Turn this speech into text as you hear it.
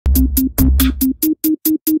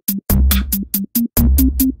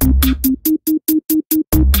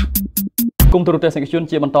គុំទូរទស្សនិកជន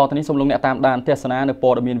ជាបន្តទៅនេះសូមលោកអ្នកតាមដានទស្សនានៅព័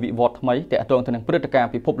ត៌មានវិវត្តថ្មីតាក់ទងទៅនឹងព្រឹត្តិការ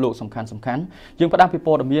ណ៍ពិភពលោកសំខាន់ៗយើងផ្ដើមពី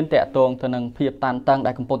ព័ត៌មានតាក់ទងទៅនឹងភាពតានតឹង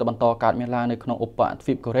ដែលកំពុងតែបន្តកើតមានឡើងនៅក្នុងឧបទ្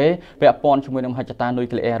វីបកូរ៉េពាក់ព័ន្ធជាមួយនឹងមហិច្ឆតានុយ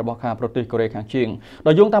ក្លេអ៊ែររបស់ខាងប្រទេសកូរ៉េខាងជើង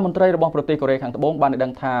ដោយយោងតាមមន្ត្រីរបស់ប្រទេសកូរ៉េខាងត្បូងបានដឹ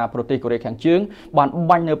ងថាប្រទេសកូរ៉េខាងជើងបាន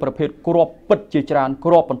បាញ់នៅប្រភេទគ្រាប់ពិតជាច្រើន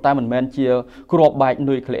គ្រាប់ប៉ុន្តែមិនមែនជាគ្រាប់បែក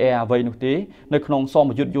នុយក្លេអ៊ែរអ្វីនោះទេនៅក្នុងសម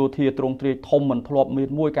យុទ្ធយោធាទ្រង់ទ្រាយធំមិនធ្លាប់មាន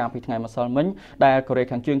មួយកាលពីថ្ងៃម្សិលមិញដែលកូរ៉េ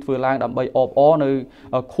ខាងជើងធ្វើឡើងដើម្បីអបអរនៅ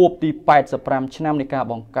ខួបទី85ឆ្នាំនៃការ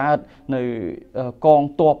បង្កើតនៅកង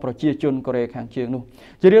ទ័ពប្រជាជនកូរ៉េខាងជើងនោះ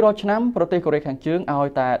ជារៀងរាល់ឆ្នាំប្រទេសកូរ៉េខាងជើងឲ្យ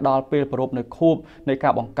តែដល់ពេលប្រពៃនៅខួបនៃកា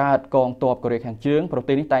របង្កើតកងទ័ពកូរ៉េខាងជើងប្រ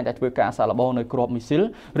ទេសនេះតែងតែធ្វើការសាកល្បងនៅគ្រាប់មីស៊ីល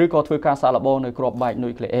ឬក៏ធ្វើការសាកល្បងនៅគ្រាប់បែកនុ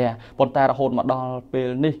យក្លេអ៊ែរប៉ុន្តែរហូតមកដល់ពេល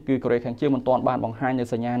នេះគឺកូរ៉េខាងជើងមិនទាន់បានបង្ហាញនៅ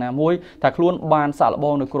សញ្ញាណាមួយថាខ្លួនបានសាកល្ប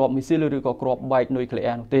ងនៅគ្រាប់មីស៊ីលឬក៏គ្រាប់បែកនុយក្លេ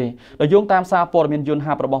អ៊ែរនោះទេដោយយោងតាមសារព័ត៌មានយន្ត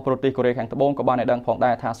ហ័ព្ទរបស់ប្រទេសកូរ៉េខាងត្បូងក៏បានឲ្យដឹងផង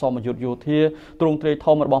ដែរថាសមយុទ្ធយោធាទ្រង់ទ្រាយ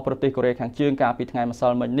ធំរបស់ប្រទេសកូរ៉េខាងជើងកាលពីថ្ងៃម្សិ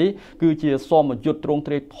លមិញនេះគឺជាសមយុទ្ធទ្រង់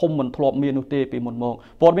ទ្រាយធំមិនធ្លាប់មាននោះទេពីមុនមក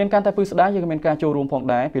ព័ត៌មានកាន់តែពឹស្ដារយើងមានការចូលរួមផង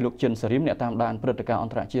ដែរពីលោកចិនសេរីមអ្នកតាមដានព្រឹត្តិការណ៍អ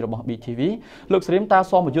ន្តរជាតិរបស់ BTV លោកសេរីមតើ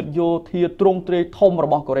សមយុទ្ធយោធាទ្រង់ទ្រាយធំរ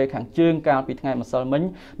បស់កូរ៉េខាងជើងកាលពីថ្ងៃម្សិលមិញ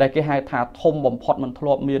ដែលគេហៅថាធំបំផុតមិនធ្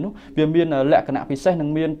លាប់មាននោះវាមានលក្ខណៈពិសេសនិង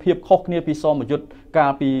មានភាពខុសគ្នាពីសមយុទ្ធកា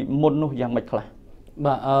លពីមុននោះយ៉ាងម៉េចខ្លះ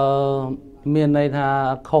បាទមានន័យថា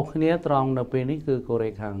ខុសគ្នាត្រង់នៅពេលនេះគឺកូរ៉េ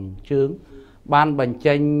ខាងជើងបានបញ្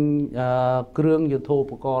ចេញគ្រឿងយុទ្ធោ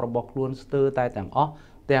បករណ៍របស់ខ្លួនស្ទើរតែទាំងអស់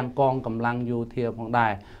ទាំងកងកម្លាំងយោធាផងដែ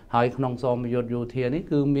រហើយក្នុងសមយុទ្ធយោធានេះ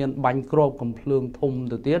គឺមានបាញ់គ្រាប់កំភ្លើងធំ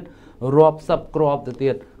ទៅទៀតរាប់សិបគ្រាប់ទៅ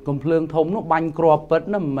ទៀតកំភ្លើងធំនោះបាញ់គ្រាប់ពិត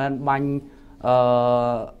ណាមិនមែនបាញ់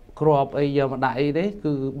គ្រាប់អីយកមកដាក់អីទេ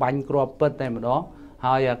គឺបាញ់គ្រាប់ពិតតែម្ដង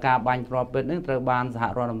ហើយការបាញ់គ្រាប់ពិតនេះត្រូវបានសហ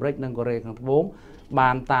រដ្ឋអាមេរិកនិងកូរ៉េខាងត្បូងបា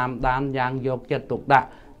នតាមដានយ៉ាងយកចិត្តទុកដាក់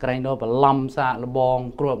ក្រែងនៅបន្លំសាកល្បង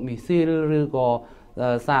គ្រាប់មីស៊ីលឬក៏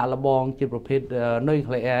សាកល្បងជាប្រភេទនុយ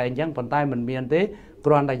ក្លេអ៊ែរអញ្ចឹងប៉ុន្តែមិនមានទេ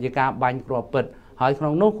គ្រាន់តែជាការបាញ់គ្រាប់ពិតហើយក្នុ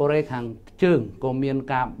ងនោះកូរ៉េខាងជើងក៏មាន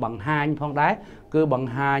ការបង្ហាញផងដែរគឺប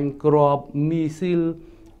ង្ហាញគ្រាប់មីស៊ីល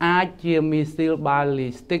អាចជាមីស៊ីល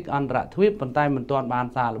ballistic អន្តរទ្វីបប៉ុន្តែមិនទាន់បាន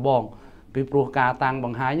សាកល្បងពីព្រោះការតាំងប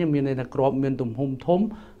ង្ហាញមានន័យថាគ្រាប់មានទំហំធំ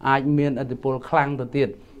អាចមានឥទ្ធិពលខ្លាំងទៅទៀត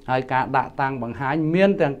ហើយការដាក់តាំងបង្ហាញមាន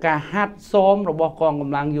ទាំងការហាត់សមរបស់កងក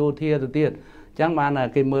ម្លាំងយោធាទៅទៀតអញ្ចឹងបាន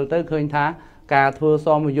គេមើលទៅឃើញថាការធ្វើស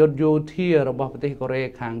មយុទ្ធយោធារបស់ប្រទេសកូរ៉េ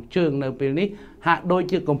ខាងជើងនៅពេលនេះហាក់ដូច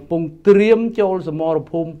ជាកំពុងត្រៀមចូលសមរ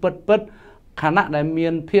ភូមិពិតខណៈដែលមា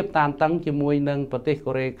នភាពតានតឹងជាមួយនឹងប្រទេស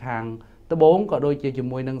កូរ៉េខាងត្បូងក៏ដូចជាជា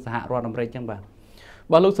មួយនឹងសហរដ្ឋអាមេរិកអញ្ចឹងបាទ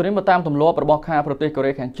លោកសេរីមកតាមទម្លាប់របស់ខាងប្រទេសកូ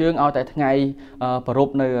រ៉េខាងជើងឲ្យតែថ្ងៃប្រ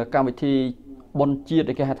ពៃនៅកម្មវិធីបុណ្យជា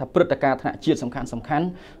តិគេហៅថាព្រឹត្តិការណ៍ថ្នាក់ជាតិសំខាន់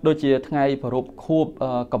ដូចជាថ្ងៃប្រពៃខួប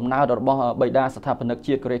កំណើតរបស់បិតាស្ថាបនិក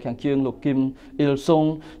ជាតិកូរ៉េខាងជើងលោកគឹមអ៊ីលសុង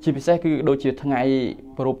ជាពិសេសគឺដូចជាថ្ងៃ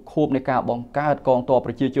ប្រពៃខួបនៃការបង្កើតកងទ័ព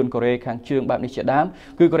ប្រជាជនកូរ៉េខាងជើងបែបនេះជាដើម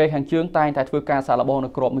គឺកូរ៉េខាងជើងតែងតែធ្វើការសាកល្បងនៅ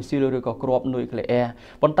គ្រាប់មីស៊ីលឬក៏គ្រាប់នុយក្លេអ៊ែរ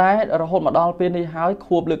ប៉ុន្តែរហូតមកដល់ពេលនេះហើយ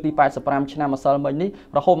ខួបលើកទី85ឆ្នាំម្សិលមិញនេះ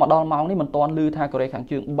រហូតមកដល់ម៉ោងនេះមិនទាន់ឮថាកូរ៉េខាង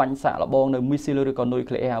ជើងបាញ់សាកល្បងនៅមីស៊ីលឬក៏នុយ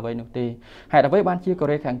ក្លេអ៊ែរអ្វីនោះទេហេតុអ្វីបានជាកូ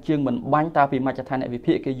រ៉េខាងជើងមិនបាញ់តើពីមជ្ឈដ្ឋានអ្នកវិ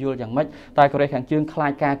ភាគគេយល់យ៉ាងម៉េចតែកូរ៉េខាងជើងខ្លា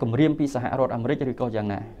ចការគំរាមពីសហរដ្ឋអាមេរិកឬក៏យ៉ាង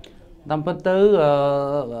ណាតាមពិតទៅ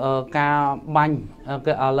ការបាញ់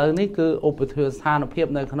ឥឡូវនេះគឺឧបទ្វីបស្ថានភាព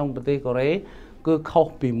នៅក្នុងប្រទេសកូរ៉េគឺខុស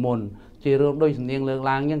ពីមុនជារឿងដូចសំនៀងលើក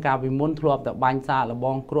ឡើងយ៉ាងកាលពីមុនធ្លាប់តែបាញ់សាកល្ប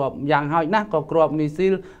ងគ្រាប់យ៉ាងហោចណាស់ក៏គ្រាប់មីស៊ី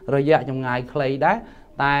លរយៈចម្ងាយខ្លីដែរ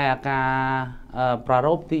តែការប្រារ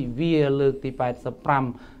ព្ធទិវាលើកទី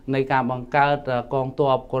85នៃការបង្កើតកង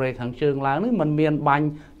ទ័ពកូរ៉េខាងជើងឡើងនេះมันមានបាញ់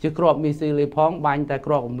ជាគ្រាប់មីស៊ីលទេផងបាញ់តែ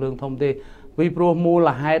គ្រាប់កំភ្លើងធំទេពីព្រោះមូល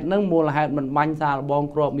ហេតុមិនបាញ់សាកល្បង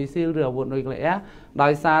គ្រាប់មីស៊ីលឬអាវុធនុយក្លេអ៊ែរដោ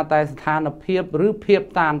យសារតែស្ថានភាពឬភាព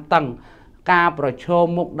តានតឹងការប្រឈម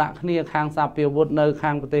មុខដាក់គ្នាខាងសពាវុធនៅ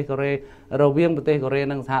ខាងប្រទេសកូរ៉េរវាងប្រទេសកូរ៉េ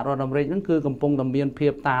និងសហរដ្ឋអាមេរិកហ្នឹងគឺកំពុងតែមានភា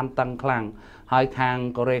ពតានតឹងខ្លាំងហើយខាង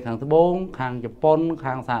កូរ៉េខាងត្បូងខាងជប៉ុន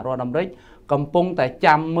ខាងសហរដ្ឋអាមេរិកកំពុងតែ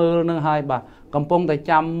ចាំមើលនឹងហើយបាទកំពុងតែ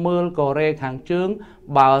ចាំមើលកូរ៉េខាងជើង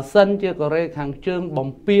បើសិនជាកូរ៉េខាងជើងបំ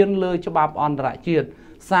ពានលើច្បាប់អន្តរជាតិ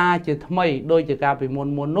សារជាថ្មីដោយជាការពីមុន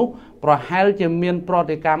នោះប្រហែលជាមានប្រ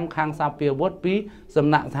តិកម្មខាងសពាវុធពីសំ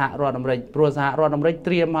ណាក់សហរដ្ឋអាមេរិកព្រោះសហរដ្ឋអាមេរិក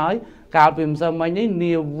ត្រៀមហើយកាលពីម្សិលមិញនេះ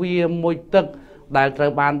នាវាមួយទឹកដែលត្រូ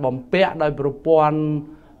វបានបំពាក់ដោយប្រព័ន្ធ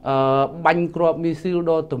បាញ់គ្រាប់មីស៊ីល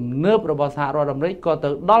ដ៏ទំនើបរបស់សហរដ្ឋអាមេរិកក៏ទៅ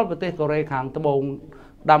ដល់ប្រទេសកូរ៉េខាងត្បូង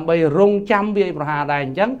ដើម្បីរងចាំវាយប្រហារដែរអ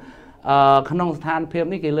ញ្ចឹងក្នុងស្ថានភាព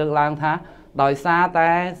នេះគេលើកឡើងថាដោយសារតែ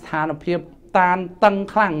ស្ថានភាពតានតឹង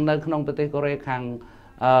ខ្លាំងនៅក្នុងប្រទេសកូរ៉េខាង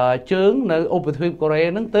ជើងនៅឧបទ្វីបកូរ៉េ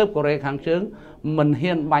ហ្នឹងទើបកូរ៉េខាងជើងមិន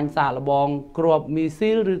ហ៊ានបាញ់សាកល្បងគ្រាប់មីស៊ី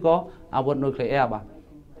លឬក៏អាវុធនុយក្លេអ៊ែរបាទ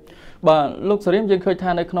បាទលោកសេរីមយើងឃើញថា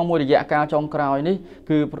នៅក្នុងមួយរយៈកាលចុងក្រោយនេះ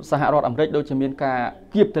គឺសហរដ្ឋអាមេរិកដូចជាមានការ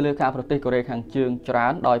គៀបទៅលើខាងប្រទេសកូរ៉េខាងជើងច្រើ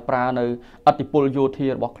នដោយប្រើនៅអធិបុលយោធា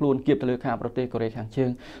របស់ខ្លួនគៀបទៅលើខាងប្រទេសកូរ៉េខាងជើង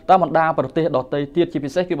តើបណ្ដាប្រទេសដទៃទៀតជា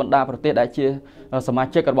ពិសេសគឺបណ្ដាប្រទេសដែលជាសមា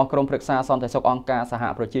ជិករបស់ក្រុមប្រឹក្សាសន្តិសុខអង្គការសហ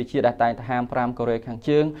ប្រជាជាតិដែលតែងតែហាម5កូរ៉េខាង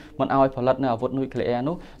ជើងមិនឲ្យផលិតនៅអាវុធនុយក្លេអ៊ែរ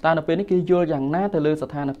នោះតើនៅពេលនេះគេយល់យ៉ាងណាទៅលើ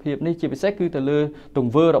ស្ថានភាពនេះជាពិសេសគឺទៅលើទ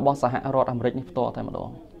ង្វើរបស់សហរដ្ឋអាមេរិកនេះផ្ទាល់តែម្ដ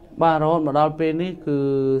ងបាទរហូតមកដល់ពេលនេះគឺ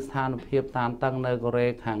ស្ថានភាពតានតឹងនៅកូរ៉េ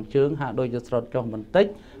ខាងជើងហាក់ដូចជាស្រុតចុះបន្តិច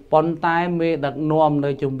ប៉ុន្តែមេដឹកនាំនៅ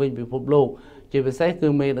ជុំវិញពិភពលោកជាពិសេសគឺ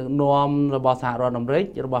មេដឹកនាំរបស់សហរដ្ឋអាមេរិក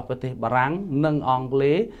របស់ប្រទេសបារាំងនិងអង់គ្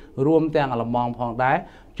លេសរួមទាំងអាល្លឺម៉ង់ផងដែរ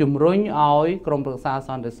ជំរុញឲ្យក្រុមប្រឹក្សាស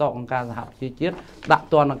ន្តិសុខអង្គការសហប្រជាជាតិដាក់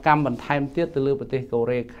ទណ្ឌកម្មបន្ថែមទៀតទៅលើប្រទេសកូ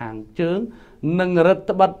រ៉េខាងជើងនិងរដ្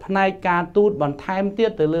ឋបិទផ្នែកការទូតបន្ថែមទៀត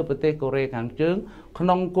ទៅលើប្រទេសកូរ៉េខាងជើងក្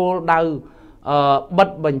នុងគោលដៅបិទ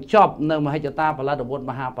បញ្ចប់នៅមហិច្ឆតាផលិតអាវុធ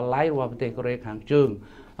មហាបល្ល័យរបស់ប្រទេសកូរ៉េខាងជើង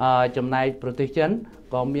ចំណែកប្រទេសចិន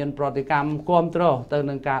ក៏មានប្រតិកម្មគ្រប់គ្រងទៅ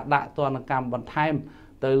នឹងការដាក់ទណ្ឌកម្មបន្ថែម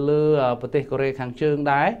ទៅលើប្រទេសកូរ៉េខាងជើង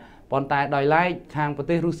ដែរប៉ុន្តែដោយឡែកខាងប្រ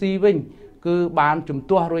ទេសរុស្ស៊ីវិញគឺបានជំ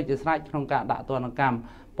ទាស់រួចជាស្រេចក្នុងការដាក់ទណ្ឌកម្ម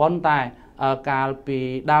ប៉ុន្តែកាលពី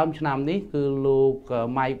ដើមឆ្នាំនេះគឺលោក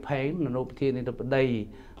Mike Pence នាយកប្រធានាធិបតី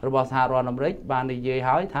របស់សហរដ្ឋអាមេរិកបាននិយាយ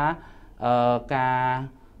ហើយថាការ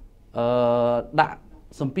ដាក់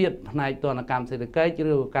សម្ពាធផ្នែកទណ្ឌកម្មសេដ្ឋកិច្ច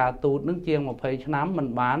ឬការទូតនឹងជាង20ឆ្នាំមិន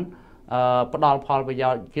បានផ្ដល់ផលប្រយោ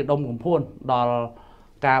ជន៍ជាដុំកំភួនដល់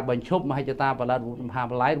ការបញ្ឈប់មហិច្ឆតាផលិតអាវុធមហា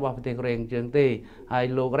បល្ល័យរបស់ប្រទេសកូរ៉េខាងជើងទេហើយ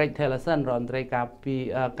លោក Rex Tillerson រដ្ឋមន្ត្រី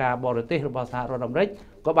ការបរទេសរបស់សហរដ្ឋអាមេរិក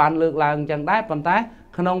ក៏បានលើកឡើងអញ្ចឹងដែរប៉ុន្តែ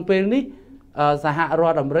ក្នុងពេលនេះសហរ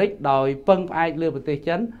ដ្ឋអាមេរិកដោយពឹងផ្អែកលើប្រទេស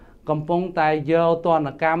ចិនកំពុងតែយកទណ្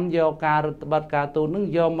ឌកម្មយកការរដ្ឋបတ်ការទូតនឹង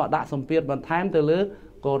យកមកដាក់សម្ពាធបន្ថែមទៅលើ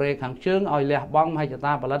កូរ៉េខាងជើងឲ្យលះបង់មហិច្ឆ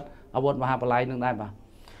តាផលិតអាវុធមហាបល្ល័យនឹងដែរបា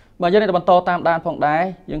ទយើងនឹងបន្តតាមដានផងដែរ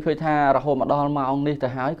យើងឃើញថារហូតមកដល់ម៉ោងនេះទៅ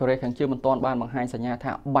ហើយកូរ៉េខាងជើងមិនទាន់បានបង្ហាញសញ្ញា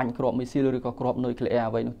ថាបាញ់គ្រាប់មីស៊ីលឬក៏គ្រាប់នុយក្លេអ៊ែរ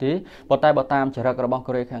អ្វីនោះទេប៉ុន្តែបើតាមចរិតរបស់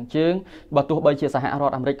កូរ៉េខាងជើងបើទោះបីជាសហរ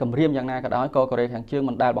ដ្ឋអាមេរិកគំរាមយ៉ាងណាក៏ដោយក៏កូរ៉េខាងជើង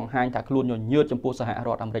មិនដែលបង្ហាញថាខ្លួនញញើតចំពោះសហរ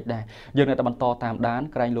ដ្ឋអាមេរិកដែរយើងនៅតែបន្តតាមដាន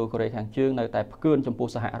ក្រែងលោកូរ៉េខាងជើងនៅតែផ្គឿនចំពោះ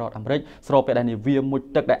សហរដ្ឋអាមេរិកស្របពេលដែលនាវាមុជ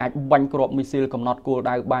ទឹកដែលអាចបាញ់គ្រាប់មីស៊ីលកំណត់គោល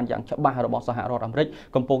ដៅបានយ៉ាងច្បាស់របស់សហរដ្ឋអាមេរិក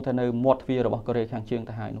កំពុងតែនៅមាត់ទ្វាររបស់កូរ៉េខាងជើង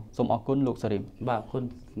ទៅហើយនោះសូមអរគុណលោកសេរីមបាទអរគុណ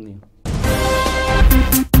នាង